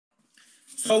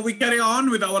So we carry on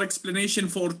with our explanation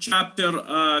for chapter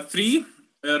 3,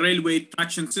 railway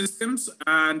traction systems,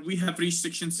 and we have reached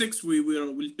section 6.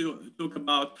 We'll talk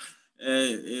about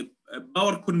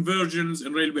power conversions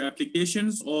in railway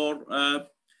applications or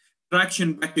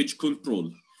traction package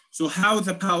control. So how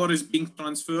the power is being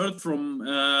transferred from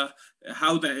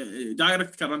how the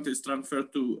direct current is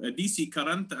transferred to a DC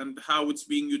current and how it's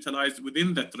being utilized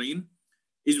within the train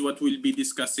is what we'll be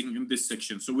discussing in this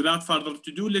section. So without further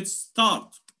ado, let's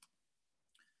start.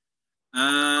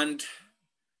 And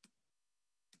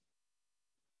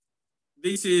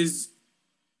this is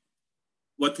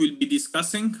what we'll be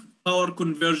discussing: power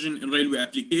conversion in railway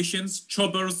applications,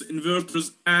 choppers,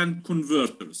 inverters, and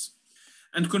converters.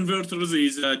 And converters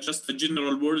is just a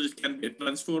general word. It can be a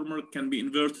transformer, it can be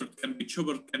inverter, it can be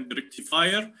chopper, it can be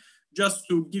rectifier. Just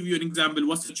to give you an example,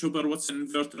 what's a chopper, what's an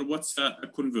inverter, what's a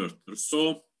converter.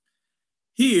 So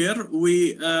here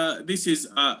this is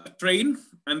a train,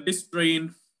 and this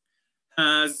train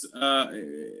has a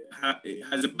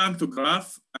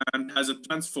pantograph and has a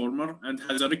transformer and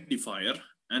has a rectifier.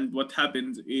 And what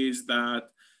happens is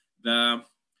that the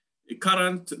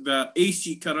current, the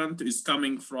AC current is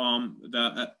coming from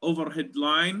the overhead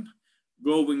line,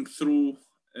 going through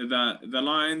the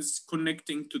lines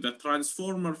connecting to the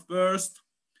transformer first,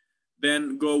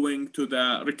 then going to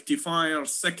the rectifier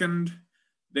second,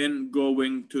 then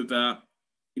going to the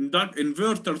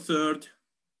inverter third,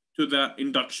 to the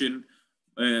induction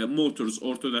motors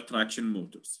or to the traction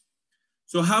motors.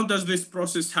 So how does this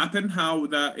process happen? How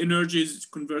the energy is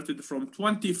converted from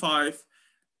 25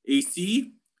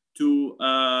 AC to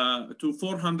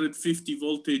 450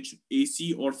 voltage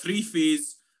AC or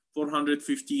three-phase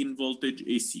 415 voltage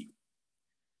AC.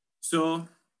 So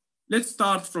let's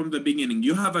start from the beginning.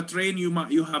 You have a train,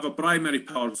 you have a primary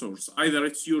power source. Either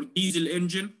it's your diesel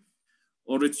engine,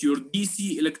 or it's your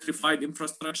DC electrified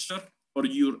infrastructure, or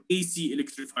your AC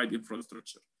electrified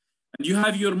infrastructure. And you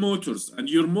have your motors, and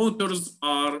your motors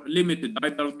are limited.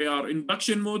 Either they are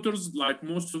induction motors, like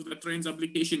most of the train's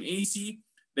application AC,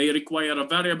 they require a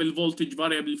variable voltage,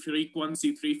 variable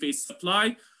frequency, three-phase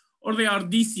supply, or they are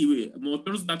DC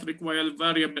motors that require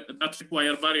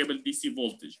variable DC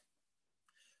voltage.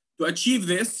 To achieve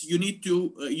this, you need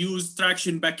to use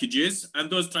traction packages, and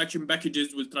those traction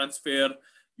packages will transfer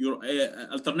your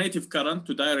alternative current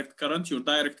to direct current, your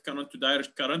direct current to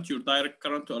direct current, your direct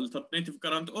current to alternative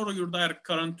current, or your direct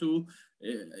current to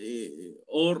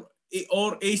or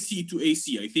AC to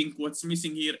AC. I think what's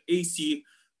missing here, AC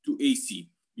to AC,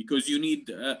 because you need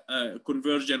a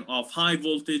conversion of high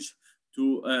voltage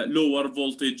to lower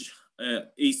voltage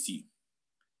AC.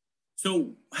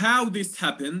 So how this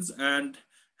happens and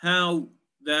how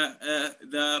the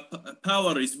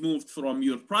power is moved from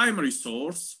your primary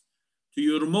source to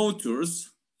your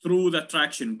motors through the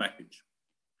traction package.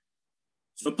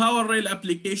 So power rail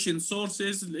application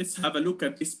sources, let's have a look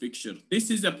at this picture. This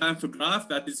is a pantograph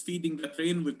that is feeding the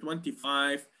train with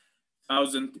 25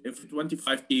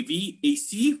 kV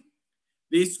AC.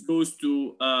 This goes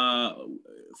to,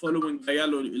 following the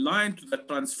yellow line, to the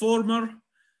transformer.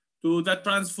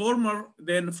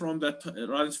 Then from that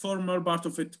transformer, part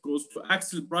of it goes to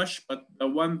axle brush, but the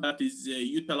one that is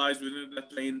utilized within the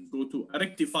train go to a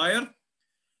rectifier.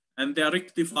 And the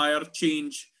rectifier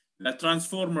the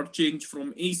transformer change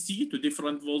from AC to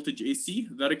different voltage AC.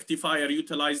 The rectifier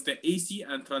utilize the AC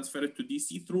and transfer it to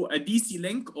DC through a DC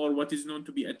link, or what is known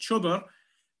to be a chopper.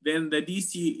 Then the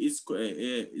DC is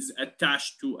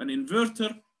attached to an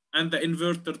inverter, and the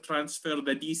inverter transfer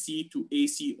the DC to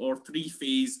AC or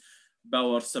three-phase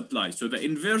power supply. So the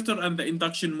inverter and the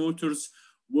induction motors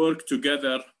work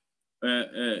together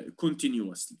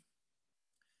continuously.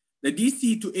 The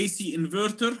DC to AC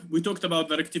inverter, we talked about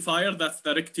the rectifier. That's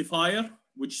the rectifier,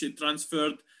 which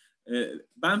transferred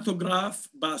pantograph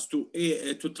bus to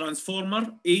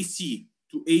transformer, AC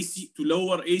to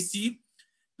lower AC.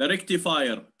 The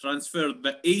rectifier transferred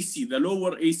the AC, the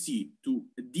lower AC, to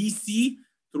DC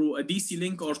through a DC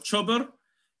link or chopper.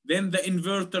 Then the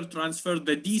inverter transferred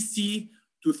the DC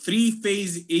to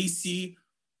three-phase AC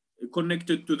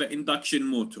connected to the induction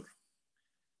motor.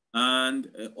 And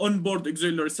onboard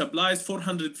auxiliary supplies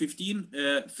 415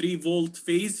 3-volt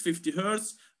phase, 50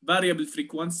 hertz, variable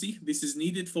frequency. This is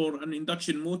needed for an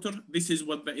induction motor. This is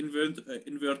what the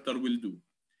inverter will do.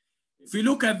 If we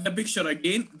look at the picture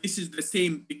again, this is the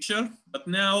same picture, but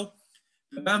now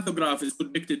the pantograph is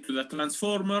connected to the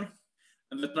transformer,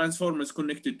 and the transformer is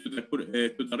connected to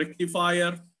the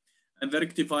rectifier, and the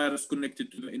rectifier is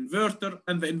connected to the inverter,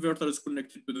 and the inverter is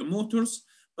connected to the motors.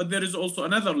 But there is also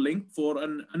another link for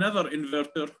another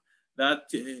inverter that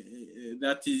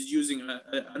is using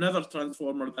another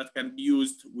transformer that can be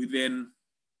used within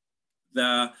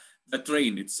the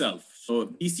train itself. So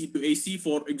DC to AC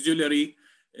for auxiliary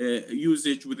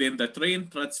usage within the train,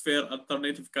 transfer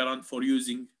alternative current for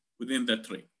using within the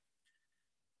train.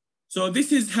 So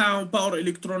this is how power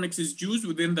electronics is used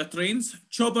within the trains.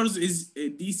 Choppers is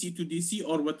DC to DC,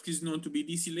 or what is known to be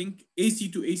DC link. AC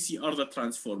to AC are the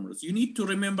transformers. You need to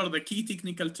remember the key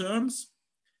technical terms: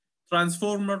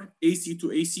 transformer, AC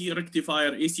to AC,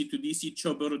 rectifier, AC to DC,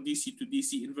 chopper, DC to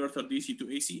DC, inverter, DC to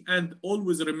AC, and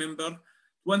always remember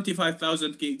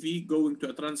 25,000 kV going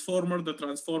to a transformer. The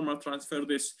transformer transfer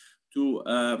this to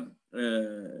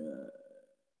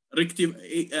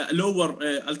lower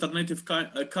alternative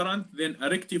current, then a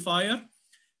rectifier.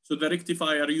 So the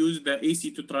rectifier uses the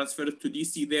AC to transfer it to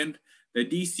DC, then the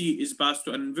DC is passed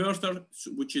to an inverter,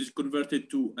 which is converted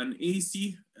to an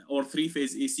AC or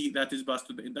three-phase AC that is passed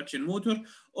to the induction motor,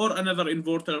 or another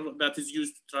inverter that is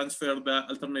used to transfer the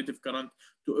alternative current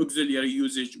to auxiliary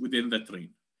usage within the train.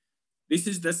 This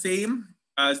is the same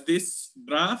as this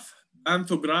graph,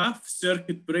 pantograph,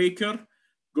 circuit breaker,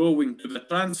 going to the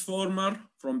transformer,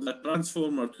 from the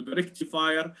transformer to the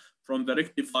rectifier, from the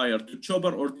rectifier to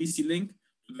chopper or DC link,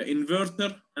 to the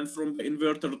inverter, and from the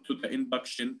inverter to the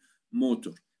induction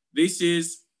motor. This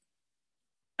is,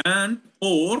 and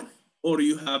or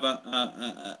you have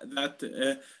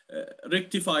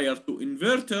rectifier to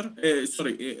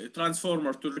inverter,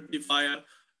 transformer to rectifier,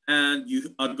 and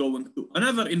you are going to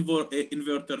another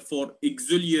inverter for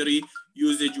auxiliary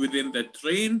usage within the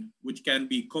train, which can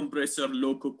be compressor,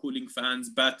 loco cooling fans,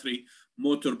 battery,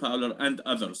 motor power, and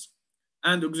others.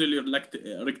 And auxiliary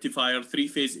rectifier,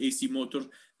 three-phase AC motor.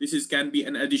 This can be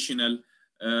an additional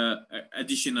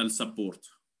support.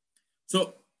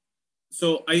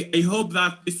 So I hope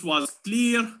that this was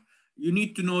clear. You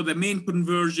need to know the main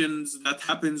conversions that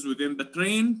happens within the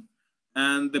train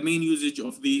and the main usage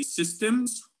of these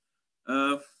systems.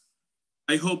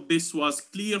 I hope this was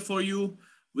clear for you.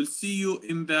 We'll see you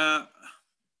in the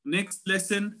next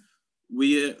lesson.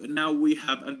 Now we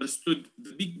have understood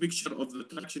the big picture of the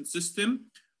traction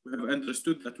system. We have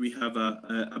understood that we have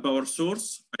a power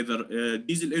source, either a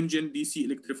diesel engine, DC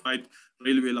electrified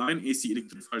railway line, AC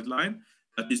electrified line,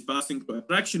 that is passing to a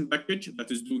traction package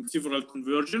that is doing several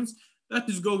conversions, that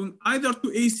is going either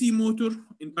to AC motor,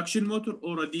 induction motor,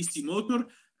 or a DC motor.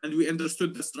 And we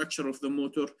understood the structure of the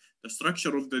motor, the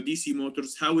structure of the DC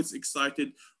motors, how it's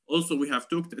excited. Also, we have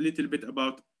talked a little bit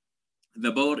about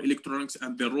the power electronics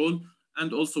and their role.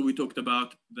 And also we talked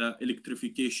about the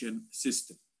electrification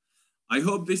system. I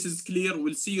hope this is clear.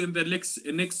 We'll see you in the next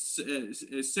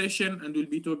session, and we'll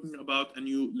be talking about a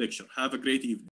new lecture. Have a great evening.